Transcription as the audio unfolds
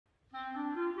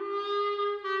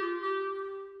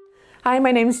Hi,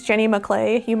 my name's Jenny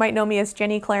Maclay. You might know me as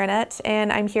Jenny Clarinet,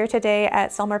 and I'm here today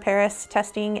at Selmer, Paris,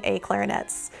 testing A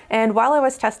clarinets. And while I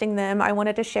was testing them, I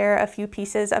wanted to share a few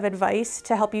pieces of advice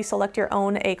to help you select your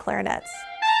own A clarinets.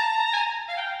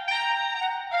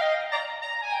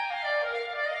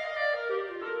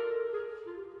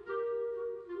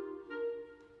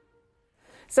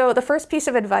 So the first piece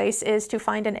of advice is to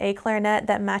find an A clarinet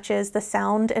that matches the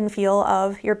sound and feel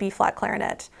of your B-flat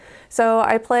clarinet. So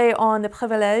I play on the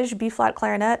Privilège B-flat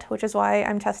clarinet, which is why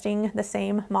I'm testing the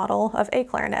same model of A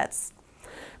clarinets.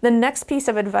 The next piece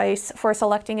of advice for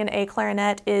selecting an A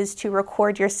clarinet is to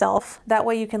record yourself. That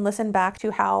way you can listen back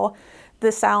to how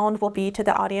the sound will be to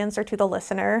the audience or to the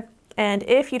listener. And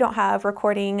if you don't have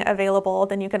recording available,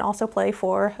 then you can also play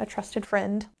for a trusted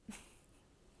friend.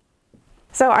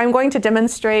 So I'm going to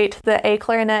demonstrate the A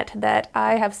clarinet that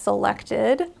I have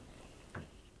selected.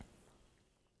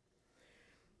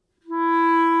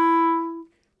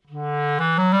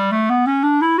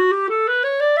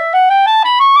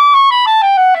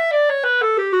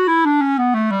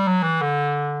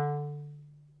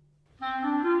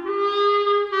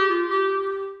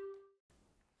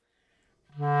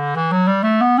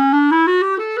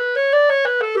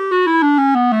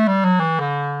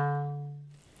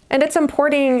 And it's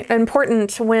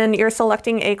important when you're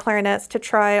selecting A clarinets to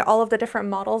try all of the different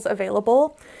models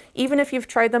available, even if you've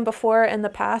tried them before in the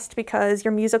past, because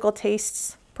your musical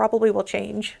tastes probably will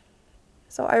change.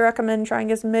 So I recommend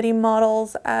trying as many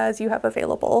models as you have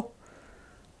available.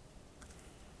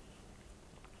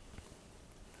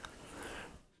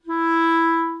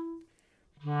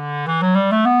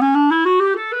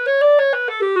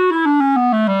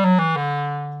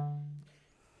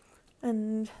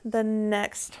 And the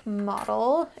next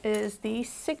model is the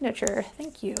signature.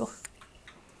 Thank you.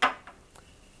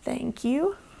 Thank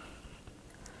you.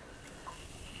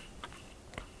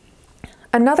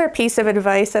 Another piece of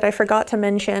advice that I forgot to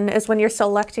mention is when you're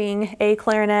selecting A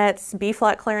clarinets,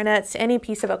 B-flat clarinets, any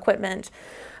piece of equipment,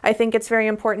 I think it's very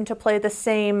important to play the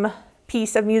same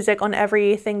piece of music on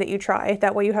everything that you try.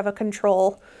 That way you have a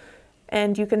control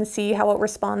and you can see how it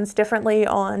responds differently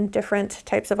on different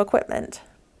types of equipment.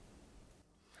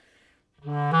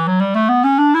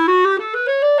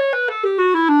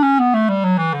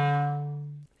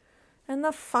 And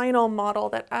the final model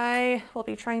that I will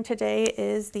be trying today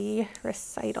is the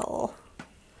recital.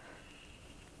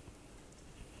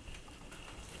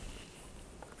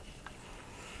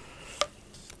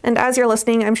 And as you're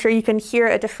listening, I'm sure you can hear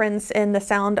a difference in the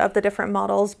sound of the different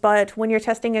models, but when you're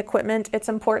testing equipment, it's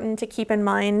important to keep in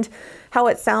mind how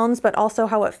it sounds, but also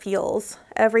how it feels.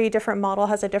 Every different model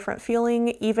has a different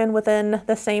feeling. Even within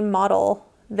the same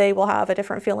model, they will have a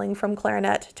different feeling from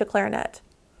clarinet to clarinet.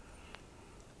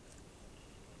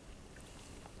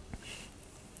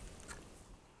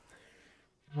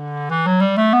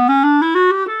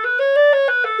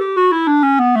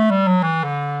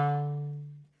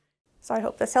 So I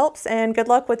hope this helps, and good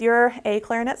luck with your A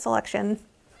clarinet selection.